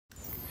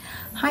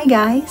Hi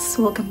guys!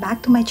 Welcome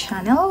back to my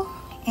channel.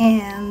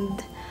 And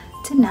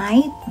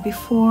tonight,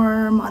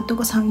 before maadto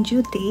ko sa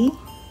duty,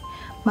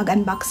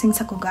 mag-unboxing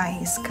sa ko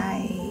guys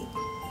kay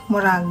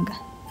murag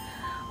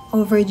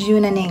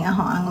overdue na ning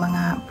ang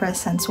mga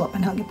presents wa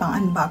panahog ipang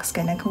unbox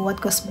kay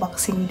naghuwat ko sa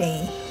Boxing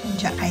Day.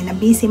 Diyan ay na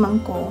busy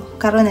man ko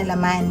karon na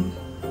laman.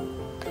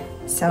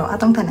 So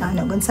atong tan-aw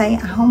no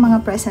unsay ahong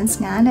mga presents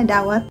nga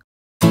nadawat.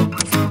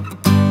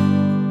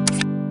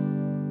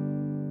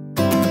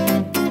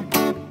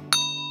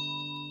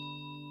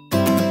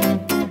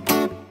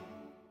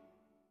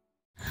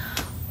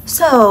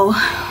 So,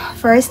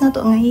 first na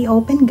to nga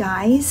i-open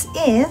guys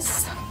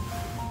is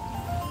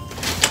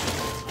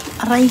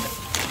aray.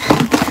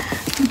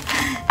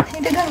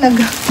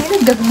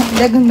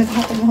 dagang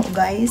naghahaw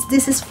guys.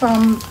 This is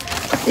from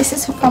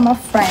a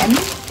friend.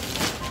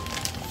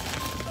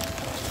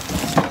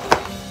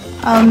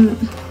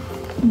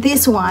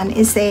 This one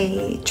is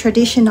a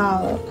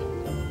traditional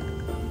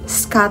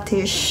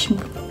Scottish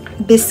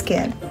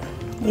biscuit.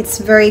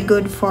 It's very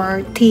good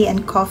for tea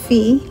and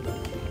coffee.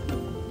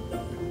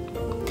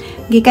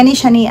 Gikani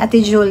siya ni Ate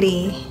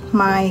Julie,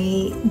 my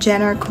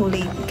general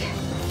colleague.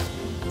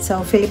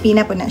 So,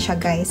 Filipina po na siya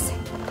guys.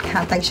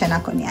 Hatag siya na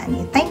ako ni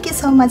Ani. Thank you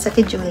so much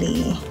Ate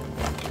Julie.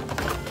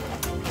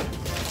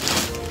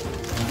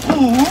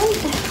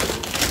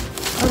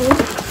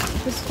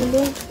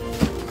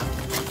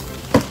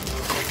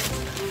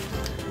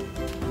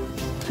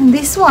 And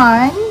this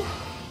one,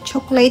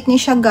 chocolate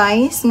ni siya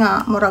guys,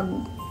 nga murag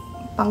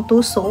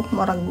pangtusok,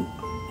 murag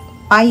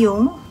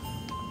payong.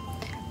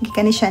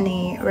 Gikani siya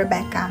ni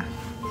Rebecca.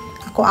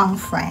 Ako ang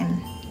friend.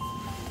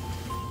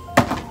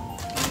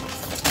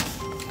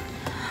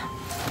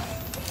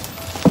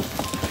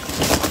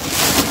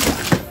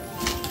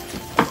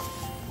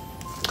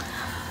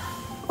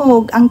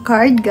 Oh, ang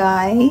card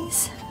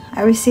guys.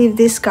 I received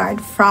this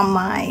card from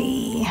my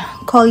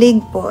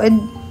colleague pod.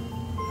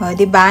 Oh,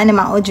 diba? Na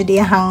maudyo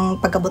diyang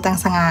pagkabutang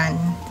sangan.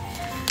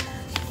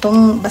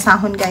 Itong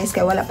basahon guys,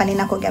 kaya wala pa rin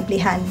ako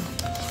gablihan.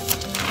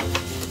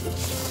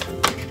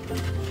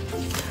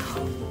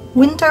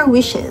 Winter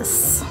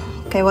wishes.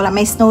 Kaya wala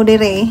may snow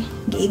dire.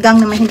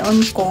 Giigang naman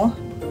hinoon ko.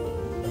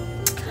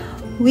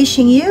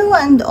 Wishing you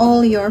and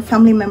all your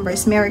family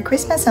members Merry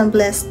Christmas and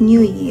blessed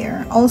New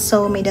Year.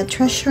 Also, may the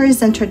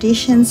treasures and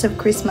traditions of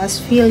Christmas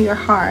fill your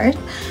heart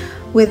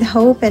with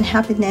hope and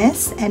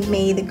happiness, and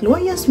may the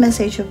glorious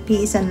message of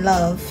peace and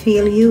love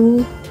fill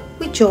you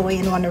with joy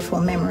and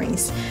wonderful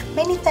memories.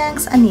 Many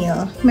thanks,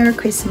 Anil. Merry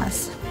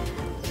Christmas.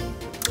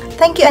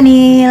 Thank you,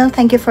 Anil.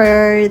 Thank you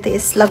for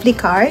this lovely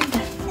card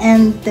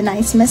and the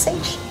nice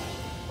message.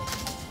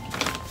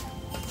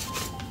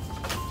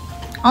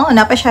 Oh,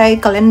 napa siya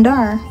ay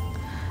calendar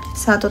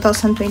sa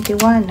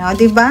 2021. Oh,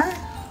 diba?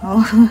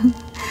 Oh,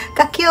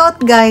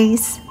 ka-cute,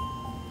 guys.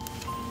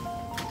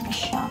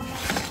 Siya.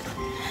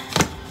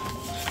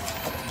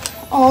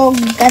 Oh,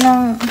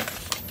 ganang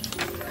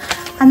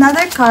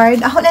another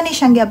card. Ako na ni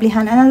siyang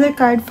giablihan. Another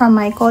card from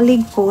my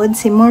colleague pod,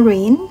 si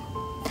Maureen.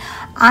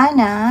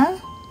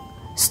 Ana,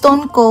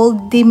 Stone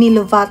Cold Demi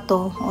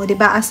Lovato. O,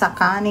 diba asa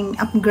ka? Ning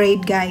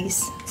upgrade,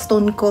 guys.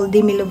 Stone Cold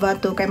Demi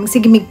Lovato. Kaya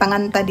magsige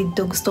panganta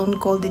dito. Stone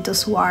Cold dito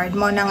sword.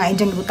 Mo na nga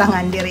dyan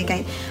butangan diri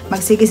kay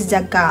magsige si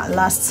ka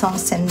Last Song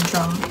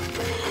Syndrome.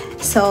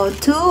 So,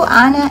 to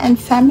Ana and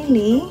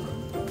family,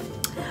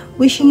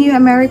 wishing you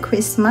a Merry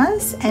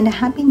Christmas and a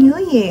Happy New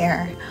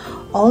Year.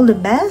 All the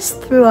best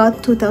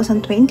throughout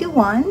 2021.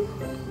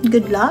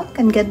 Good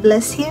luck and God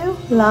bless you.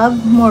 Love,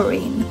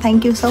 Maureen.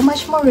 Thank you so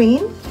much,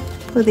 Maureen,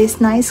 for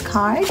this nice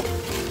card.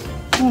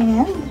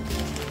 And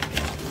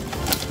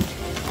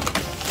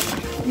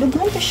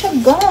lugman pa siya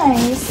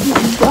guys. Oh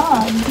my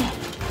god.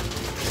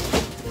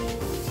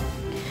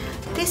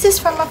 This is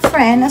from a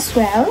friend as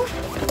well.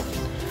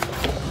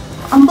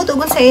 Ang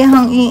butugon sa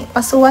iyang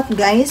ipasuwat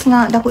guys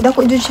nga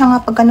dako-dako jud siya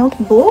nga pagka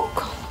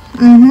notebook.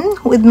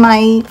 With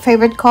my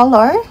favorite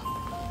color.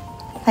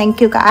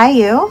 Thank you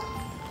kaayo.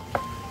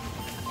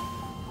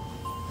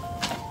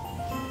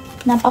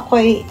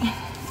 Napakoy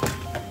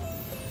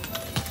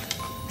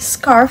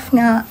scarf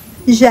nga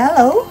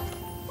yellow.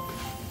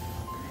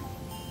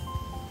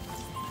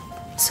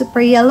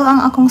 Super yellow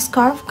ang akong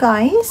scarf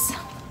guys.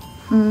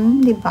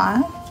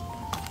 Diba?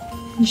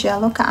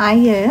 Yellow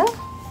kaayo.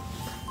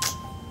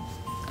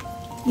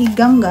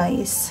 Igang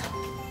guys.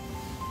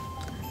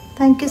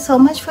 Thank you so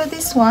much for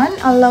this one.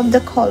 I love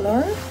the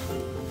color.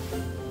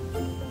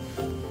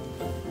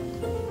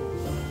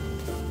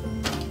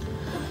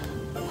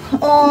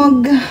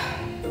 Og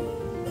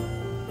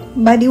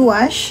body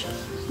wash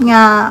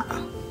nga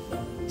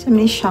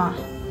sabi siya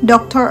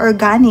Dr.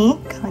 Organic,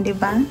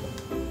 diba?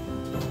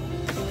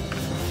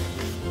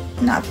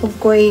 Naapog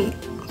ko'y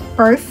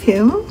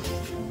perfume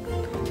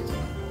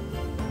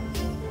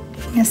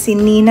nga si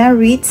Nina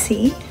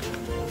Ritzy,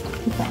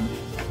 diba?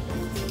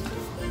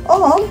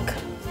 Og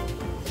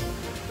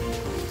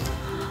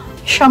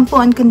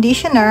shampoo and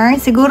conditioner.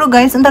 Siguro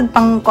guys ang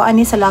pang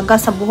kuani sa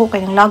lagas sa buhok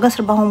kay ang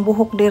lagas ra bahong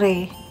buhok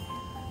dire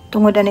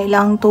tungod na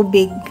ilang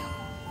tubig.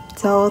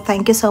 So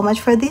thank you so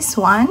much for this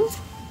one.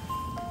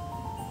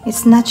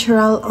 It's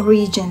natural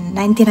origin,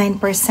 99%.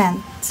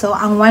 So,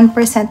 ang 1%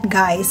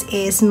 guys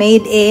is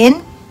made in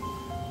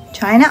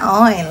China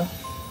oil.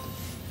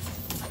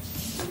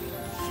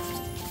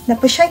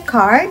 Tapos siya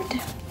card.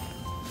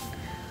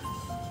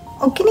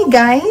 Okay ni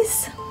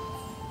guys.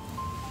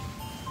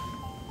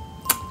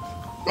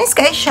 Nice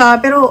guys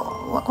siya, pero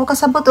ako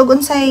kasabot og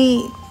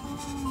unsay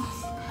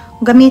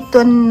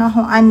gamiton na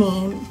kung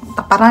ani.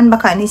 Taparan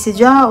baka ni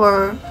siya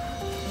or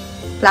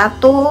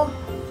plato.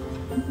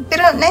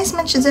 Pero nice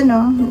man siya dyan,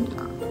 no?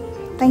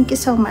 Thank you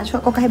so much.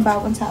 Ako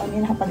kahibawon sa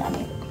akin na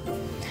pag-amit.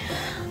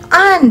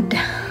 And,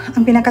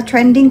 ang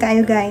pinaka-trending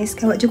kayo guys,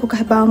 kaya wala ko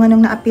kahibawon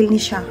nung na-appeal ni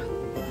siya.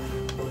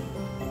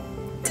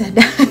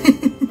 Tada!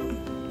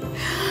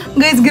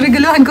 Guys,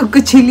 garigaluhan ko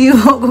kutsilyo.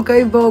 Ako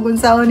kahibawon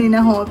sa akin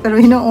na ho. Pero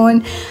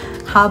hinoon,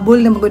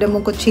 habol na magod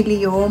mong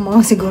kutsilyo.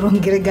 Mga siguro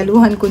ang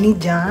garigaluhan ko ni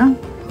Ja.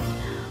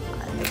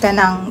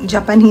 Kanang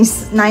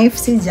Japanese knife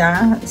si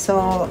Ja.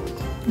 So,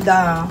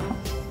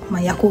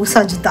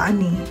 mayakusa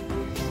jutaan ni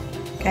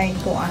kay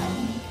kuan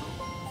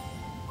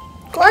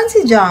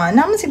si John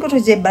naman siguro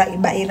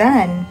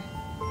bairan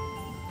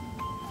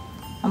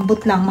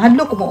ambot lang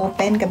mahadlo ko mo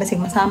open kay basig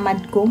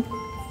masamad ko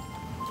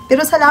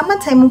pero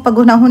salamat sa imong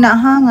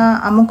paghuna-hunaha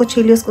nga among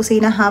kutsilyos ko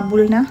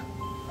sinahabol na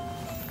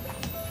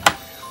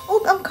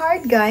og ang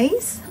card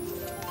guys,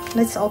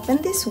 let's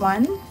open this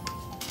one.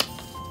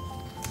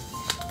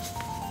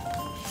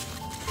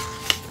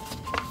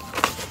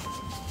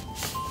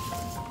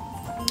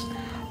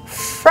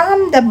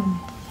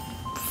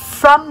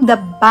 From the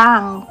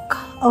Bank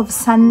of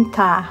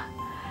Santa,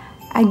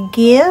 a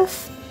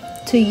gift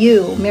to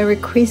you. Merry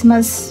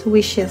Christmas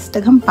wishes.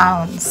 Daghang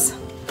pounds.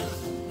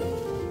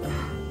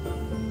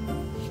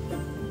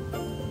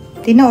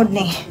 Tinood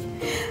ni.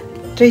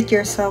 Treat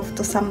yourself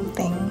to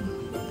something.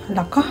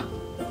 Hala ka?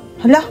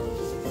 Hala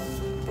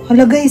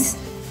guys.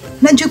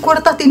 Nadyo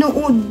kwarta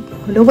tinuod.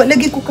 Hala, wala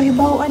lagi ko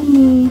kahibawaan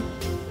ni.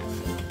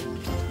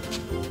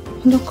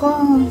 Hala ka.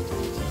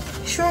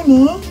 Sure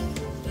ni?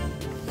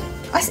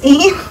 As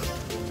in,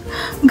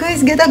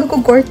 guys, gatago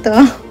ko kwarta.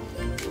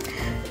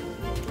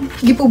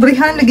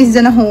 Gipobrihan lagi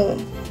siya na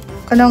ho.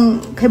 Kanang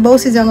kaibaw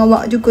siya nga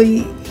wa jud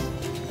ko'y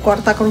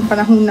kwarta karong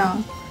panahon na.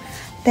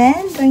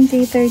 10,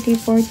 20, 30,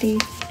 40,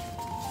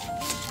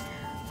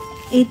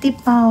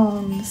 80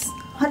 pounds.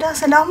 Hala,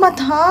 salamat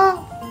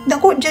ha.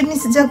 Dako dyan ni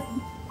siya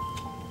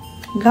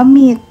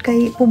gamit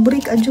kay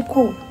pobrik adyo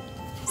ko.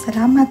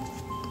 Salamat.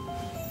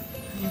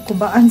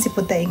 Kubaan si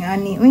putay nga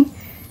ni. Uy.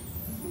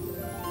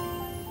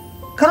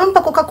 Karon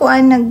pa ko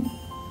kakuan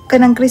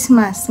kanang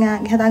Christmas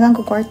nga gihatagan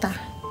ko kwarta.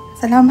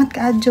 Salamat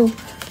ka adyo.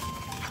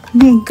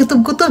 May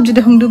kutob-kutob jud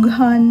ang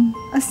dughan.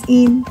 As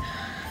in.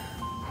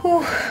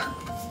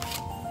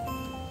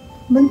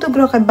 Buntog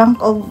ra kay Bank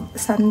of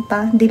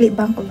Santa, dili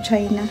Bank of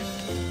China.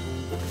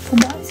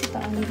 Kubaan si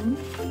tayo.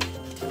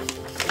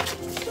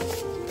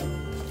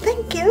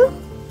 Thank you.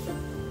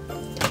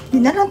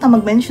 Di na lang ta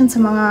mag-mention sa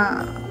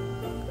mga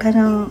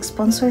kanang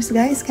sponsors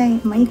guys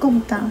kay maikog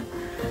ta.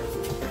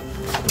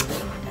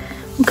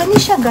 Gani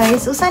siya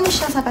guys, usa ni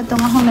siya sa katong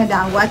akong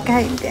nadawat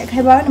kay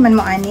bawa naman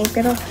mo ani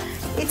pero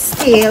it's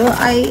still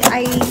I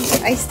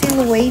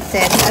still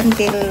waited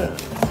until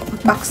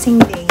Boxing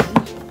Day.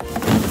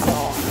 So,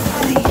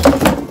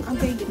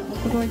 agay Ginoo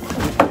ko Lord.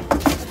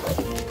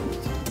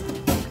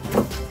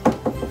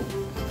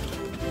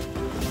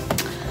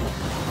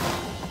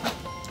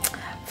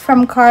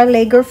 From Karl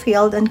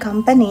Lagerfeld and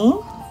Company,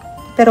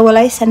 pero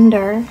walay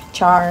sender,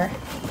 char.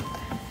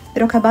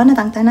 Pero kabaw na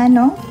tang tanan,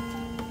 no?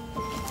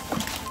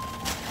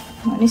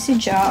 Ano si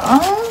Ja?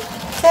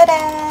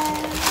 Tada!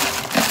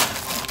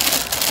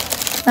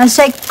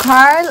 Nasa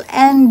Carl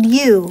and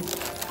You.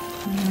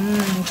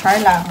 Char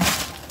lang.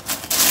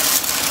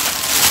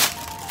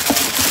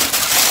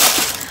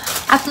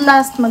 At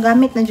last,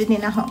 magamit na dyan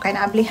din ako. Kaya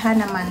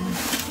naablihan naman.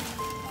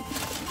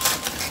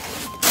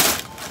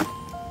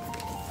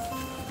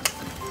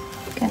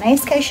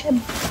 Nice kay siya.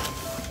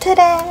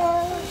 Tada!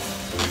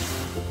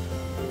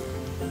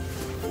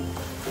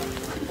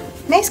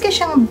 Nice kay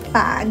siyang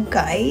bag,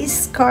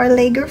 guys. Karl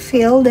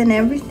Lagerfeld and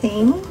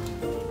everything.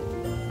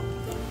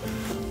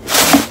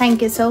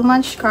 Thank you so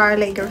much,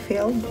 Karl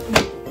Lagerfeld.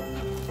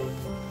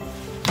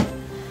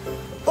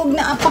 Ug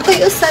naapa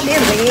kayo sa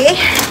dire.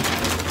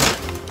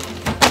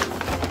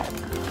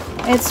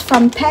 It's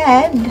from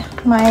Ted,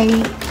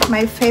 my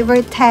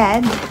favorite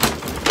Ted.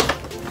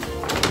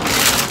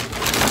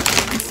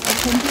 Let's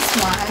open this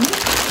one.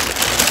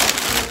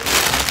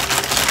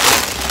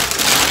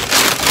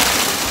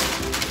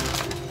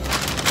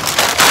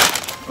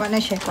 Wala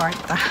siya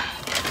kwarta.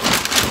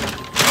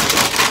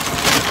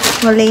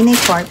 Wala na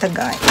yung kwarta,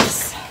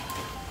 guys.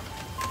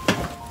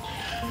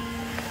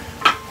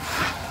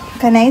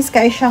 Kanais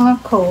kayo siyang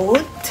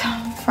coat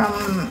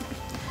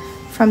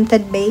from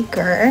Ted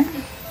Baker.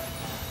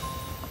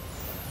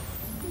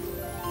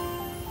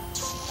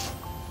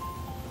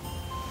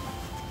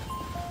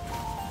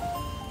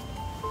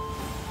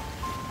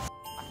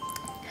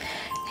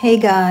 Hey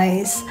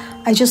guys,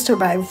 I just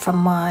arrived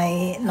from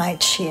my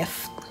night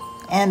shift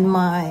and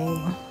my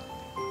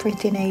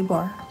pretty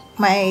neighbor,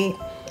 my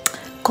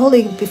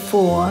colleague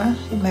before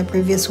in my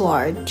previous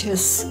ward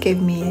just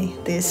gave me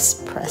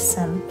this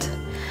present.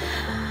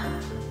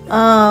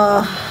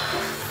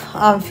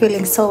 I'm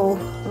feeling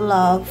so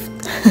loved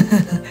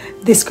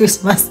this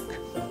Christmas.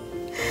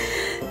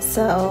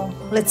 So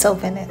let's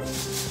open it.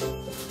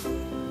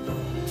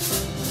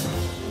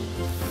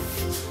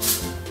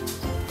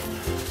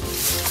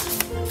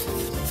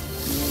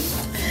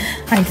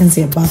 I can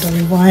see a bottle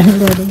of wine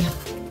already.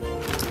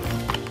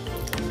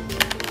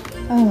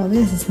 Oh,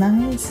 this is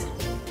nice.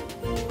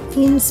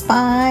 In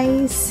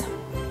spice.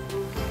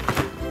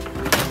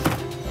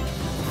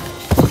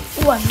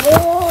 One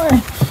more.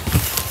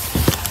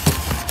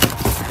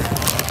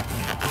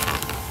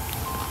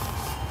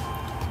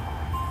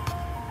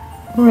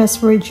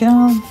 Raspberry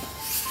jam,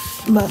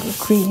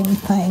 buttercream.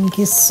 Thank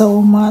you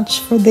so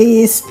much for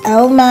this,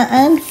 Elma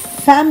and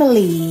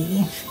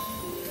family.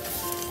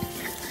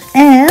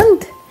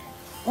 And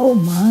oh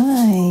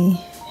my,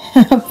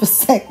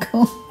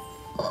 Prosecco.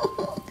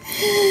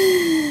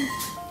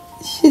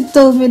 She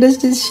told me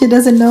that she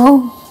doesn't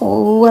know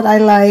what I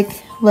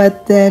like,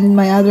 but then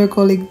my other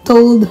colleague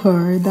told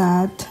her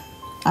that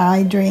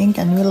I drink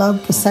and we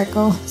love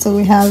Prosecco, so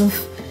we have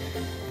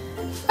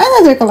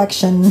another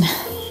collection.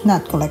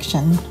 Not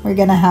collection. We're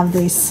gonna have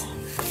this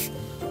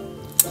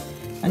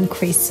on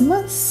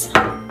Christmas.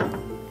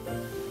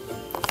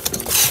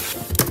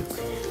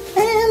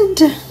 And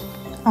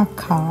a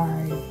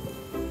card.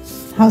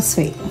 How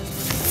sweet.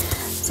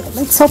 So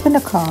let's open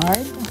the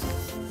card.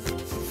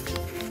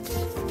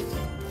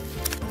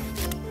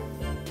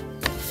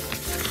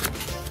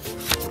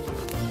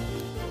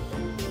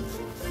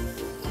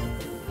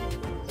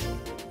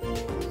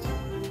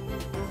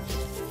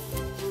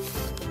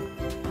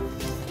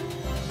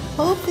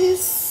 Hope this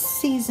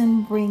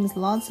season brings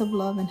lots of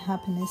love and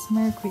happiness.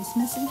 Merry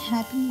Christmas and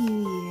Happy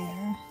New Year.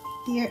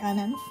 Dear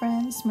Anna and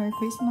friends, Merry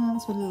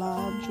Christmas with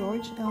love,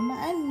 George, Elma,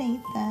 and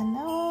Nathan.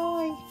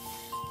 Oh,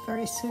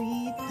 very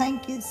sweet.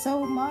 Thank you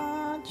so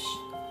much.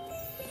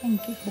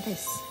 Thank you for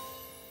this.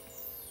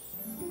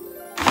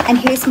 And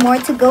here's more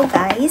to go,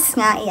 guys.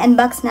 Nga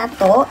i-unbox na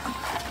to.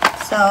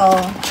 So,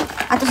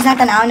 atos na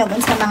tanaw na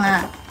sa mga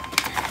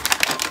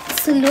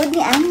sulod ni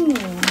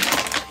Annie.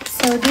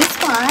 So, this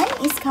one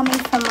is coming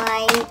from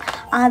my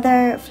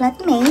other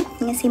flatmate,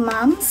 nga si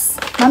Moms.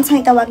 Moms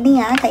ang itawag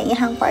niya, kay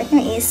ihang partner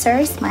is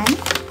Sirs man.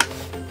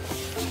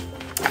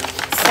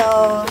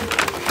 So,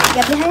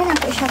 gablihan na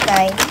ako siya,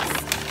 guys.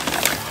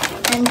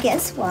 And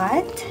guess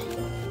what?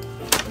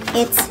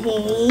 It's a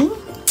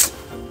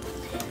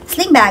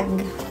sling bag.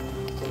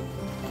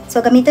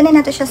 So, gamitin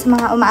na nato siya sa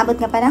mga umaabot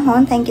nga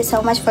panahon. Thank you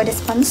so much for the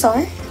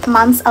sponsor.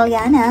 Moms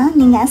Aliana,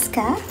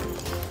 Ningaska.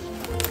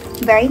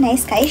 Very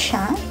nice kay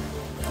siya.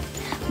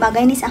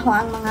 Bagay ni sa ako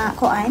ang mga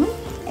kuan,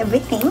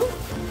 everything.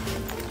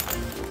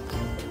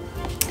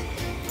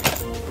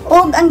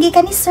 Og ang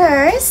gikan ni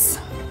Sirs,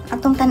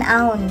 atong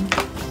tan-aon.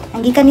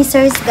 Ang gikan ni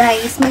Sirs,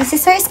 guys. May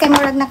si Sirs kay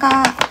murag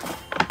naka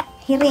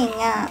hiring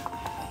nga.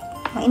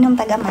 Mainom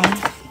tagamay.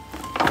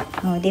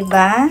 Oh,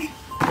 diba?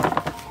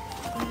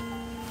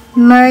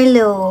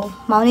 Merlot.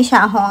 Mao ni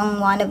siya ako ang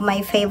one of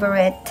my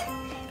favorite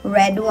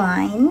red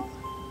wine.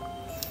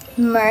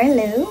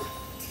 Merlot.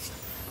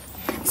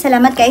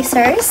 Salamat kay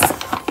Sirs.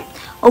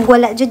 Og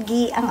wala jud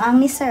gi ang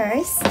ni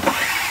Sirs.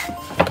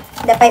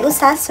 Dapay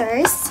usa,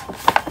 Sirs.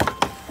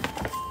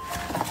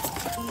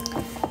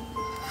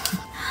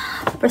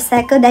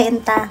 Prosecco dayon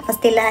ta,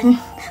 pastilan.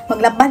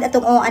 Maglabad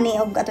atong ani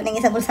og ato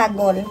ning isang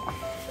sagol.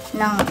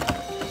 Nang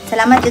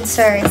salamat jud,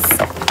 Sirs.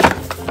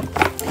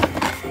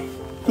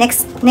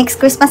 Next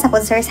Christmas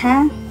ako, Sirs,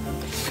 ha.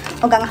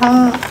 Og ang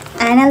hang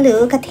Ana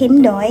Lu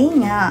Katindoy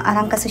nga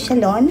arang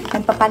kasosyalon,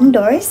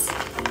 nagpapandors.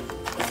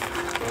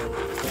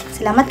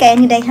 Salamat kay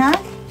ani day, ha.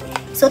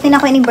 Suotin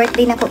ako ini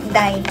birthday na ko,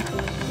 day.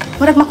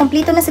 Murag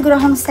makompleto na siguro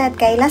ang set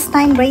kay last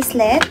time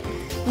bracelet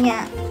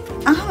nga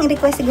ang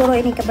i-request siguro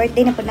ini ka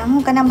birthday na pud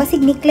nang kanang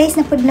basig necklace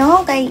na pud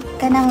no kay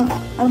kanang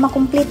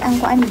makomplete ang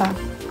kuan ba.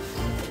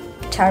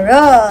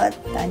 Charot,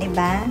 di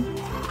ba?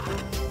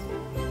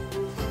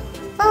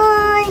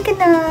 Ay, ka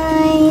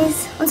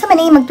nice. Unsa man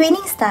ni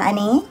mag-trainings ta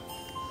ani?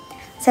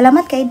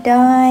 Salamat kay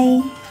day.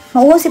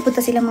 Mauwa si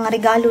puta silang mga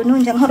regalo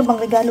noon. Diyan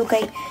bang regalo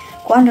kay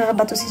kuan ra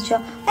ba to siya?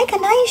 Ay,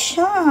 kanay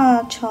siya.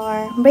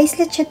 Char.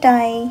 Bracelet siya,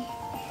 day.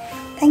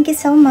 Thank you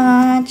so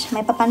much.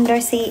 May papandor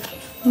si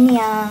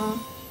Niyang.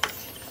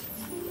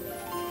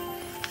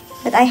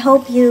 But I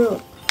hope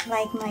you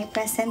like my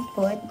present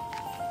food.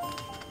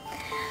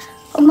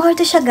 Umahal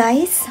to siya,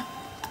 guys.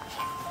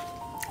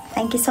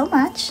 Thank you so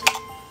much.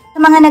 Sa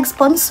mga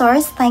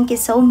nag-sponsors, thank you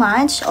so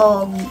much.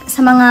 O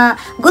sa mga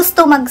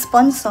gusto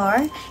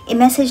mag-sponsor,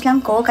 i-message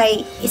lang ko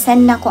kay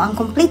isend na ko ang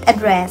complete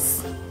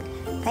address.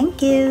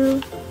 Thank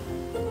you.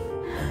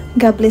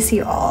 God bless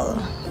you all.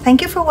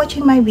 Thank you for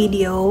watching my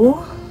video.